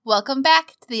Welcome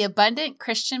back to the Abundant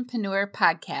Christianpreneur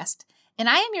podcast, and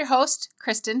I am your host,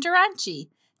 Kristen Duranci.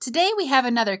 Today we have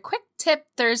another Quick Tip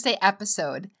Thursday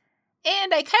episode,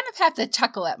 and I kind of have to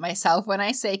chuckle at myself when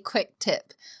I say quick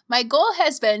tip. My goal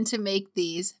has been to make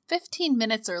these 15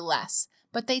 minutes or less,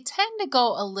 but they tend to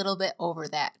go a little bit over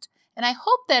that, and I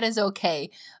hope that is okay.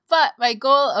 But my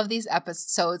goal of these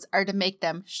episodes are to make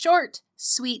them short,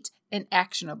 sweet, and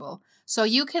actionable, so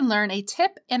you can learn a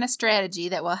tip and a strategy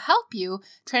that will help you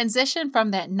transition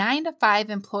from that 9-to-5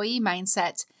 employee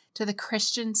mindset to the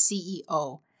Christian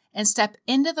CEO and step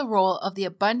into the role of the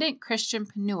abundant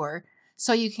Christianpreneur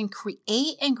so you can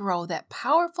create and grow that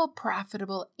powerful,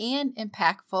 profitable, and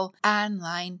impactful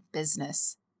online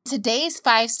business. Today's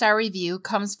 5-star review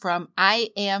comes from I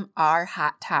Am R.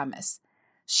 Hot Thomas.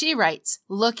 She writes,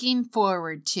 looking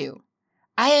forward to.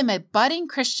 I am a budding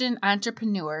Christian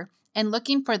entrepreneur and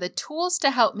looking for the tools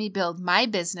to help me build my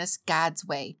business God's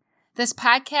way. This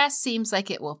podcast seems like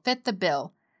it will fit the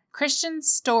bill. Christian's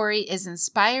story is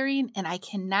inspiring, and I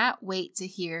cannot wait to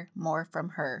hear more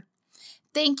from her.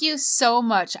 Thank you so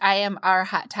much, I Am R.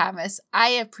 Hot Thomas.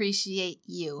 I appreciate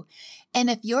you. And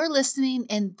if you're listening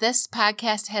and this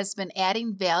podcast has been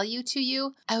adding value to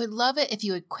you, I would love it if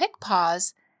you would quick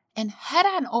pause and head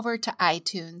on over to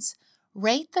iTunes,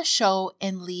 rate the show,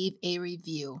 and leave a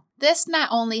review. This not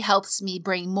only helps me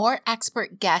bring more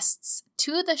expert guests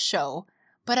to the show,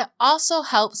 but it also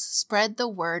helps spread the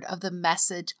word of the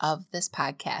message of this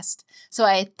podcast. So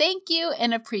I thank you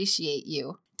and appreciate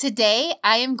you. Today,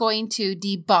 I am going to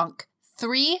debunk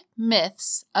 3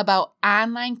 myths about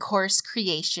online course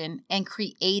creation and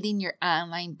creating your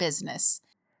online business.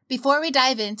 Before we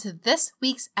dive into this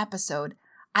week's episode,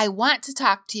 I want to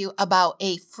talk to you about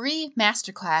a free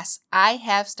masterclass I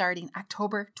have starting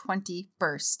October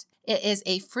 21st. It is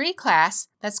a free class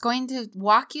that's going to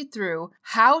walk you through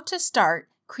how to start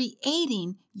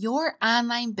creating your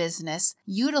online business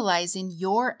utilizing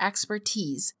your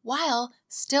expertise while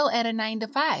still at a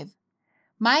 9-to-5.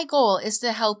 My goal is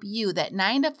to help you, that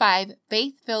 9-to-5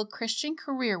 faith-filled Christian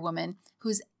career woman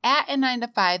who's at a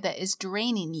 9-to-5 that is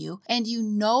draining you, and you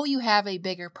know you have a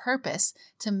bigger purpose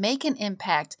to make an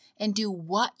impact and do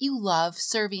what you love,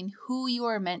 serving who you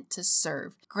are meant to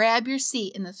serve. Grab your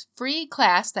seat in this free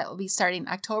class that will be starting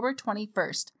October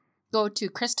 21st. Go to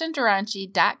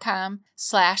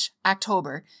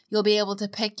kristenduranci.com/October. You'll be able to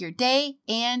pick your day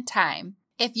and time.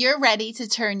 If you're ready to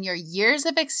turn your years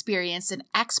of experience and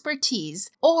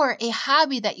expertise or a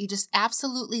hobby that you just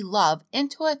absolutely love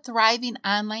into a thriving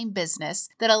online business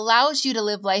that allows you to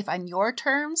live life on your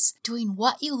terms, doing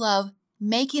what you love,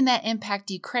 making that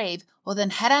impact you crave, well then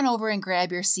head on over and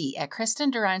grab your seat at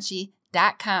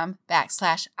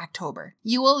kristenduranci.com/October.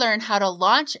 You will learn how to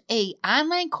launch an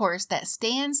online course that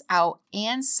stands out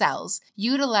and sells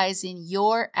utilizing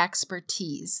your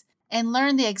expertise, and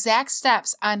learn the exact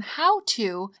steps on how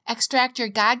to extract your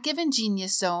God-given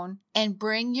genius zone and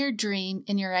bring your dream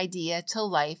and your idea to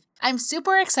life. I'm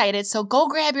super excited, so go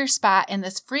grab your spot in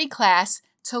this free class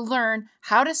to learn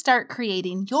how to start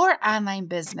creating your online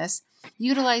business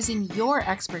utilizing your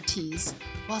expertise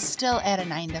while still at a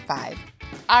 9-to-5.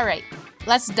 All right,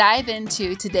 let's dive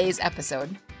into today's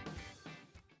episode.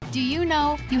 Do you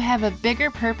know you have a bigger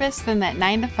purpose than that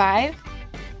 9-to-5?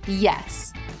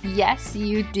 Yes,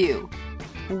 you do.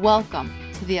 Welcome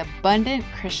to the Abundant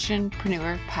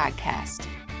Christianpreneur podcast.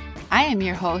 I am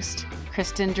your host,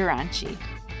 Kristen Duranci.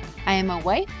 I am a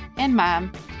wife and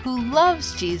mom who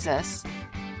loves Jesus,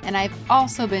 and I've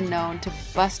also been known to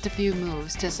bust a few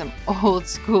moves to some old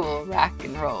school rock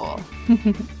and roll.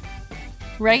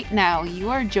 Right now,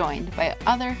 you are joined by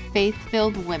other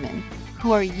faith-filled women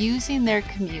who are using their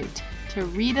commute to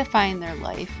redefine their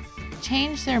life,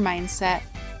 change their mindset,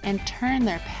 and turn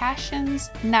their passions,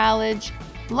 knowledge,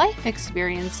 life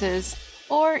experiences,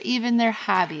 or even their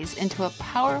hobbies into a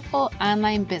powerful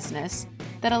online business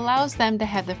that allows them to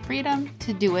have the freedom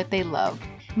to do what they love.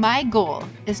 My goal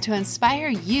is to inspire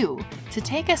you to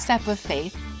take a step of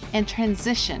faith and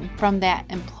transition from that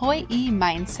employee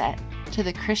mindset to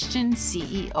the Christian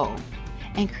CEO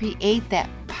and create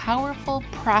that powerful,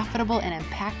 profitable, and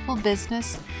impactful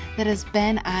business that has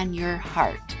been on your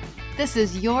heart. This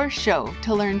is your show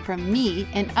to learn from me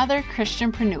and other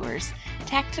Christianpreneurs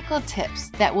tactical tips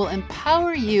that will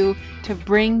empower you to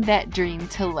bring that dream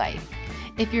to life.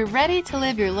 If you're ready to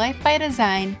live your life by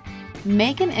design,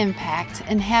 make an impact,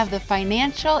 and have the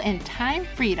financial and time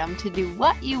freedom to do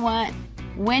what you want,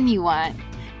 when you want,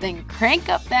 then crank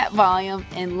up that volume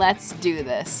and let's do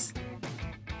this.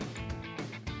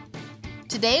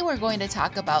 Today we're going to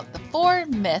talk about the 4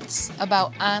 myths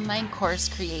about online course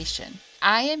creation.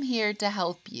 I am here to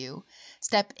help you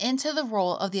step into the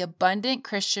role of the abundant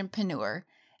Christianpreneur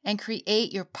and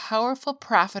create your powerful,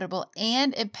 profitable,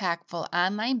 and impactful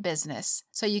online business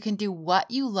so you can do what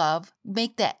you love,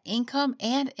 make that income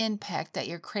and impact that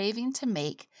you're craving to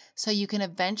make so you can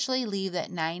eventually leave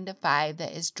that 9 to 5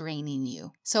 that is draining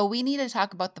you. So we need to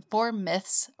talk about the 4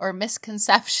 myths or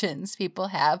misconceptions people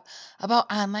have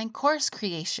about online course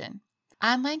creation.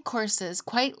 Online courses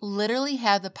quite literally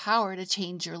have the power to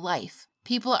change your life.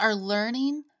 People are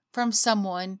learning from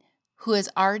someone who has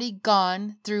already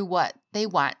gone through what they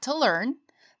want to learn.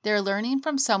 They're learning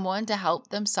from someone to help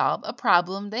them solve a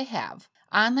problem they have.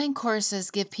 Online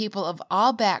courses give people of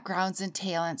all backgrounds and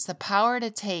talents the power to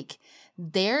take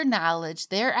their knowledge,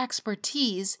 their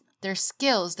expertise, their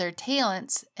skills, their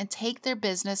talents, and take their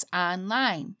business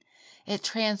online. It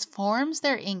transforms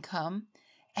their income,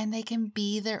 and they can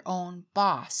be their own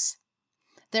boss.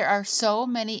 There are so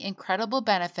many incredible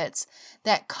benefits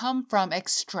that come from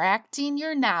extracting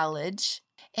your knowledge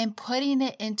and putting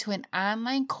it into an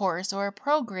online course or a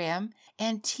program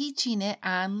and teaching it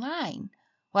online.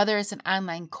 Whether it's an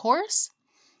online course,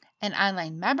 an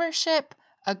online membership,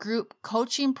 a group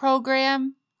coaching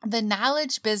program, the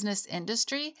knowledge business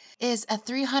industry is a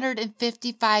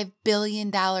 $355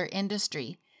 billion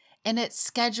industry, and it's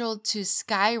scheduled to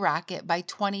skyrocket by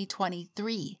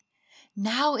 2023.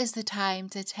 Now is the time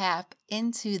to tap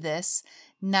into this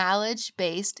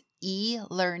knowledge-based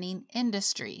e-learning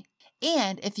industry.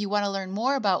 And if you want to learn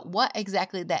more about what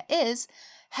exactly that is,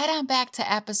 head on back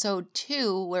to episode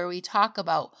 2 where we talk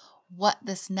about what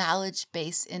this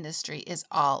knowledge-based industry is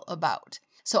all about.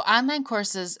 So online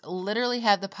courses literally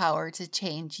have the power to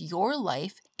change your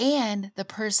life and the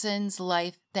person's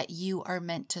life that you are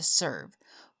meant to serve,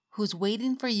 who's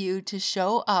waiting for you to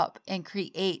show up and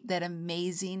create that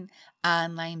amazing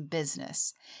online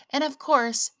business. And of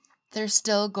course, there's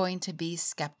still going to be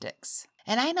skeptics.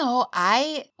 And I know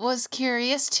I was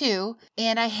curious too,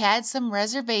 and I had some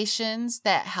reservations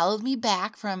that held me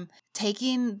back from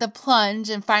taking the plunge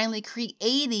and finally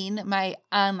creating my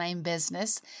online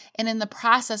business. And in the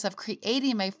process of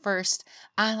creating my first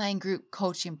online group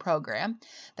coaching program,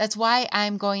 that's why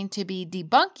I'm going to be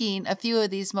debunking a few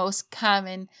of these most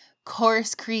common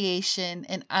course creation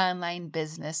and online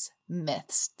business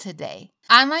myths today.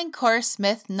 Online course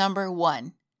myth number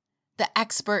 1, the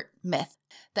expert myth.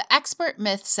 The expert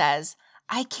myth says,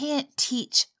 I can't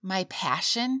teach my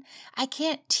passion. I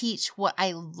can't teach what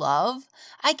I love.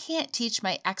 I can't teach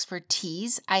my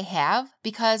expertise I have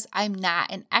because I'm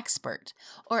not an expert.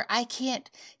 Or I can't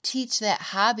teach that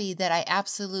hobby that I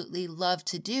absolutely love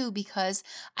to do because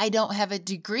I don't have a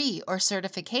degree or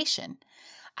certification.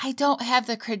 I don't have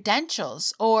the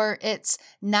credentials, or it's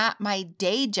not my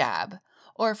day job.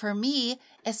 Or for me,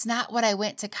 it's not what I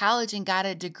went to college and got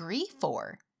a degree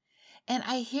for. And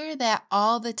I hear that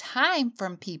all the time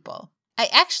from people. I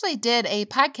actually did a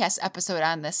podcast episode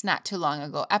on this not too long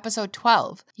ago, episode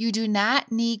 12. You do not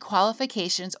need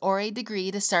qualifications or a degree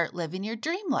to start living your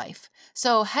dream life.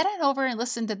 So head on over and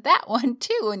listen to that one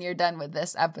too when you're done with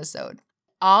this episode.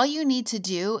 All you need to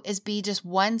do is be just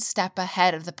one step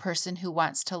ahead of the person who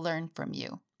wants to learn from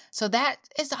you. So that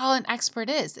is all an expert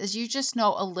is you just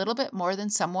know a little bit more than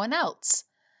someone else.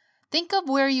 Think of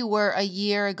where you were a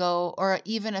year ago or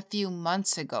even a few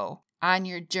months ago on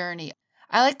your journey.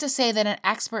 I like to say that an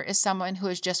expert is someone who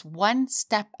is just one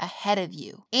step ahead of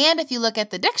you. And if you look at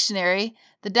the dictionary,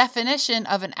 the definition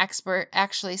of an expert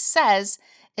actually says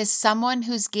is someone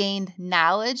who's gained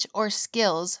knowledge or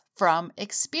skills from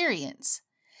experience.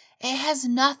 It has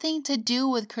nothing to do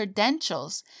with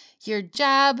credentials, your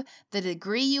job, the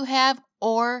degree you have,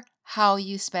 or how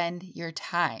you spend your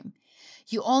time.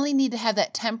 You only need to have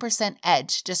that 10%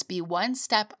 edge. Just be one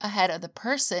step ahead of the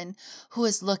person who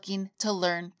is looking to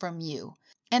learn from you.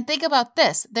 And think about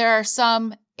this. There are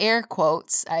some air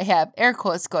quotes, I have air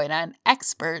quotes going on,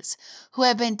 experts who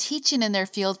have been teaching in their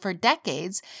field for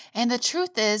decades. And the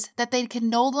truth is that they can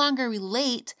no longer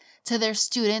relate to their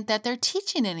student that they're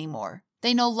teaching anymore.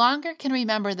 They no longer can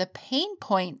remember the pain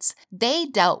points they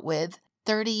dealt with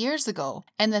 30 years ago,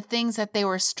 and the things that they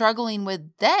were struggling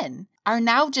with then are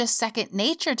now just second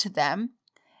nature to them,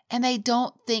 and they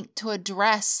don't think to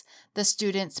address the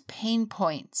student's pain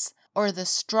points or the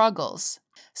struggles.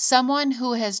 Someone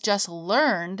who has just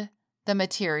learned the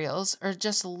materials or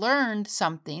just learned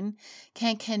something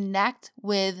can connect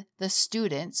with the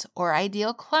students or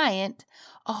ideal client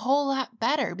a whole lot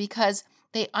better because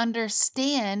they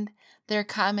understand their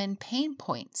common pain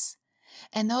points.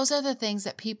 And those are the things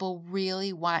that people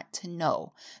really want to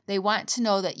know. They want to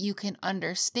know that you can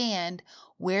understand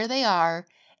where they are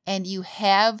and you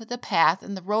have the path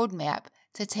and the roadmap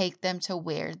to take them to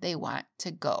where they want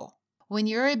to go. When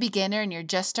you're a beginner and you're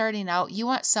just starting out, you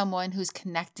want someone who's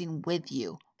connecting with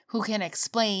you, who can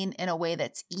explain in a way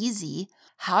that's easy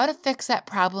how to fix that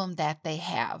problem that they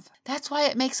have. That's why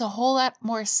it makes a whole lot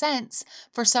more sense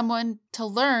for someone to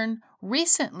learn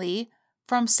recently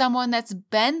from someone that's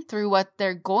been through what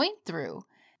they're going through.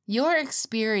 Your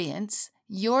experience,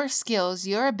 your skills,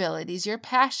 your abilities, your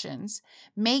passions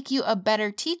make you a better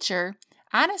teacher,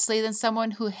 honestly, than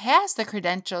someone who has the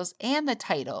credentials and the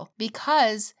title,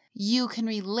 because you can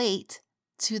relate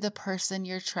to the person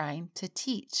you're trying to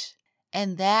teach.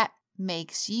 And that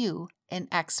makes you an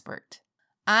expert.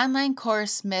 Online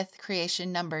course myth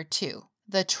creation number 2,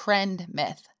 the trend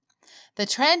myth. The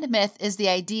trend myth is the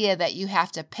idea that you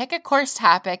have to pick a course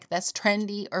topic that's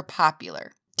trendy or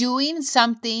popular. Doing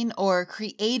something or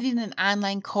creating an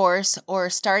online course or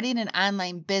starting an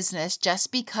online business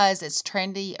just because it's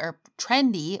trendy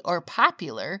or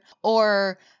popular,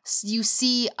 or you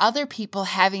see other people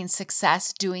having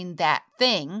success doing that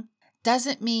thing,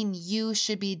 doesn't mean you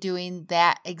should be doing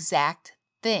that exact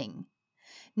thing.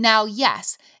 Now,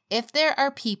 yes, if there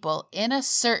are people in a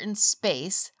certain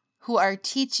space who are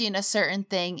teaching a certain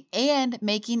thing and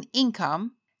making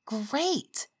income,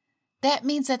 great. That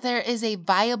means that there is a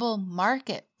viable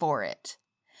market for it.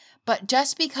 But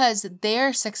just because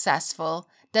they're successful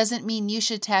doesn't mean you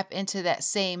should tap into that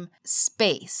same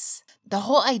space. The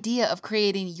whole idea of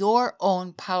creating your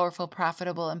own powerful,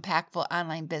 profitable, impactful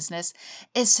online business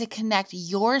is to connect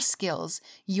your skills,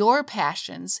 your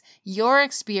passions, your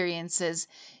experiences,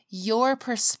 your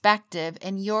perspective,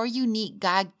 and your unique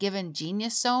God-given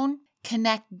genius zone.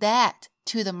 Connect that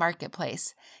to the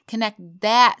marketplace. Connect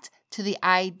that to the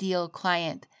ideal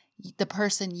client, the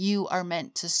person you are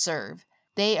meant to serve.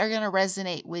 They are going to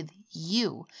resonate with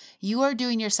you. You are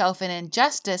doing yourself an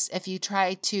injustice if you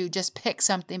try to just pick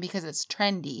something because it's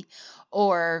trendy,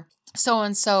 or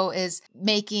so-and-so is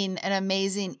making an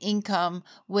amazing income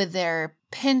with their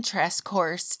Pinterest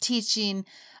course teaching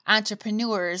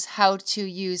entrepreneurs how to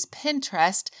use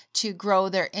Pinterest to grow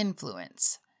their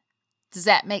influence. Does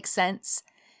that make sense?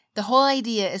 The whole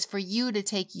idea is for you to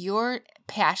take your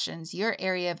passions, your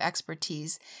area of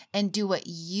expertise, and do what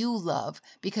you love,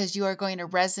 because you are going to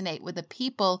resonate with the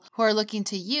people who are looking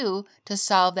to you to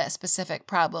solve that specific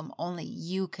problem only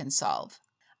you can solve.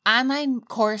 Online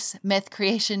course myth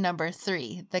creation number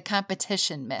 3, the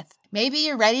competition myth. Maybe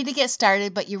you're ready to get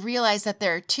started, but you realize that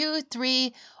there are 2,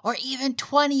 3, or even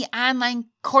 20 online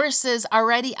courses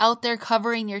already out there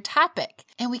covering your topic.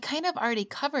 And we kind of already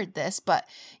covered this, but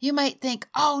you might think,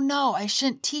 oh no, I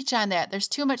shouldn't teach on that. There's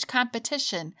too much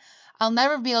competition. I'll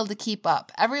never be able to keep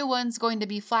up. Everyone's going to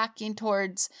be flocking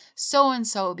towards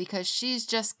so-and-so because she's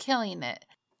just killing it.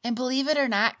 And believe it or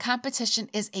not, competition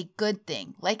is a good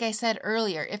thing. Like I said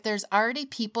earlier, if there's already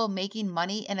people making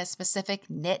money in a specific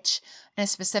niche, in a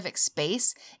specific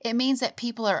space, it means that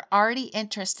people are already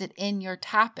interested in your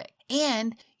topic.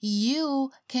 And you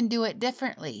can do it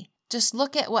differently. Just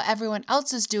look at what everyone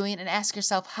else is doing and ask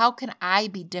yourself, how can I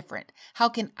be different? How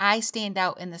can I stand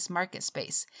out in this market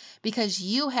space? Because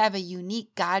you have a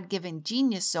unique God-given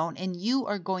genius zone and you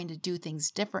are going to do things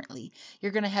differently.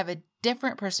 You're going to have a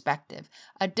different perspective,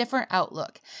 a different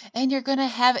outlook, and you're going to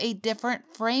have a different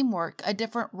framework, a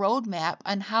different roadmap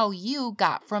on how you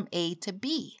got from A to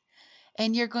B.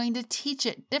 And you're going to teach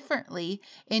it differently,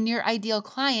 and your ideal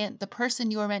client, the person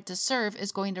you are meant to serve,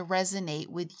 is going to resonate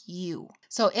with you.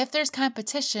 So if there's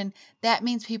competition, that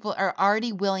means people are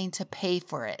already willing to pay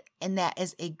for it, and that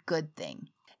is a good thing.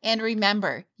 And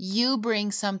remember, you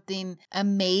bring something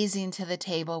amazing to the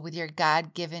table with your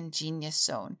God-given genius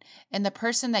zone. And the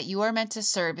person that you are meant to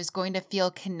serve is going to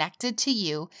feel connected to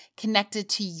you, connected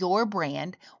to your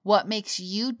brand, what makes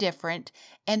you different,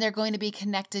 and they're going to be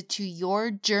connected to your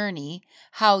journey,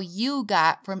 how you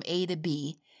got from A to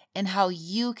B, and how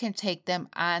you can take them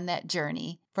on that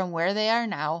journey from where they are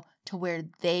now to where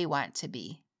they want to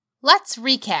be. Let's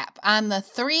recap on the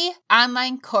 3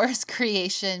 online course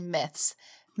creation myths.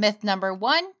 Myth number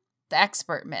 1, the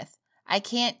expert myth. I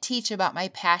can't teach about my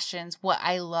passions, what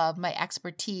I love, my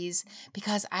expertise,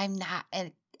 because I'm not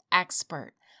an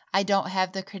expert. I don't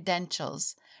have the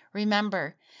credentials.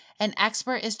 Remember, an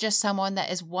expert is just someone that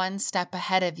is one step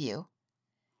ahead of you.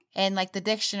 And like the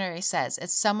dictionary says,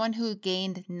 it's someone who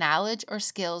gained knowledge or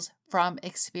skills from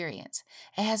experience.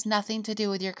 It has nothing to do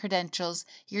with your credentials,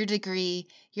 your degree,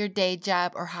 your day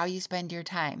job, or how you spend your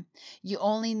time. You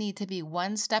only need to be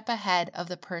one step ahead of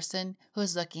the person who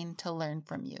is looking to learn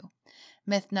from you.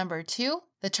 Myth number 2,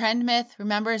 the trend myth,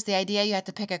 remember, is the idea you have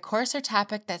to pick a course or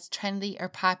topic that's trendy or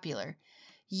popular.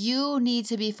 You need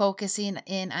to be focusing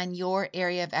in on your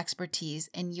area of expertise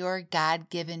and your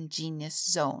God-given genius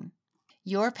zone.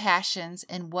 Your passions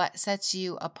and what sets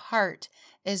you apart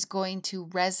is going to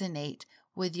resonate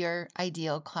with your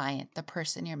ideal client, the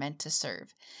person you're meant to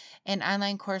serve. And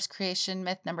online course creation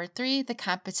myth number 3, the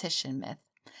competition myth.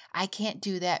 I can't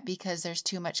do that because there's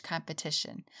too much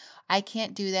competition. I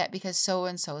can't do that because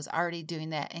so-and-so is already doing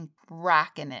that and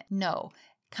rocking it. No,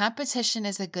 competition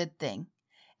is a good thing.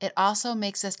 It also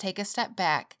makes us take a step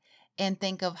back and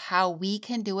think of how we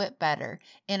can do it better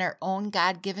in our own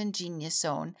God-given genius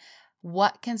zone,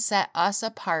 what can set us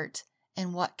apart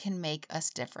and what can make us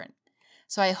different.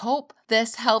 So I hope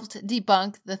this helped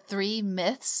debunk the 3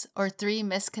 myths or 3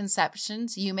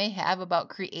 misconceptions you may have about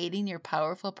creating your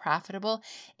powerful, profitable,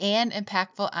 and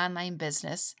impactful online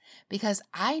business, because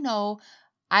I know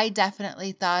I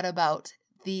definitely thought about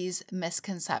these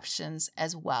misconceptions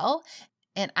as well,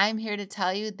 and I'm here to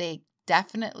tell you they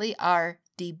definitely are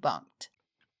debunked.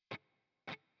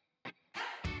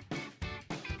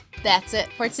 That's it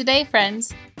for today,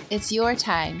 friends. It's your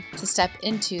time to step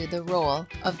into the role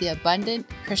of the abundant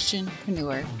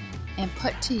Christianpreneur and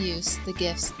put to use the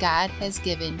gifts God has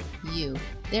given you.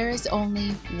 There is only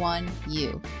one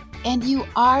you, and you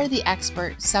are the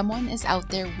expert someone is out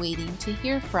there waiting to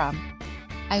hear from.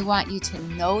 I want you to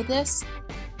know this,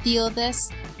 feel this,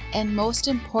 and most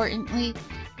importantly,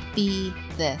 be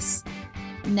this.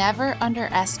 Never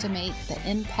underestimate the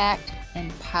impact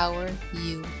and power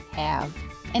you have.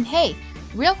 And hey,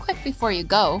 real quick before you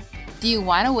go, do you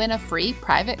want to win a free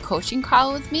private coaching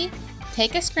call with me?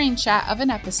 Take a screenshot of an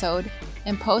episode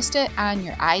and post it on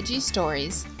your IG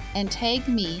stories and tag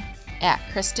me at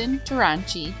Kristen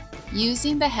Duranci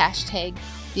using the hashtag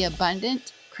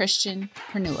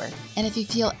TheAbundantChristianpreneur. And if you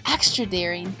feel extra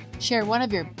daring, share one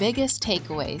of your biggest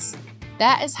takeaways.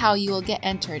 That is how you will get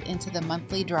entered into the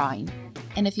monthly drawing.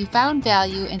 And if you found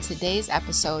value in today's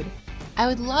episode, I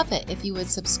would love it if you would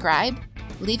subscribe,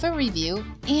 leave a review,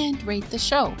 and rate the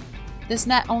show. This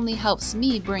not only helps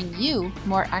me bring you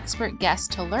more expert guests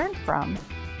to learn from,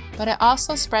 but it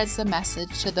also spreads the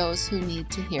message to those who need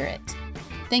to hear it.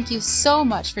 Thank you so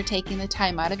much for taking the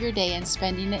time out of your day and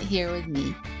spending it here with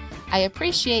me. I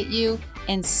appreciate you,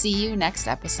 and see you next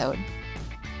episode.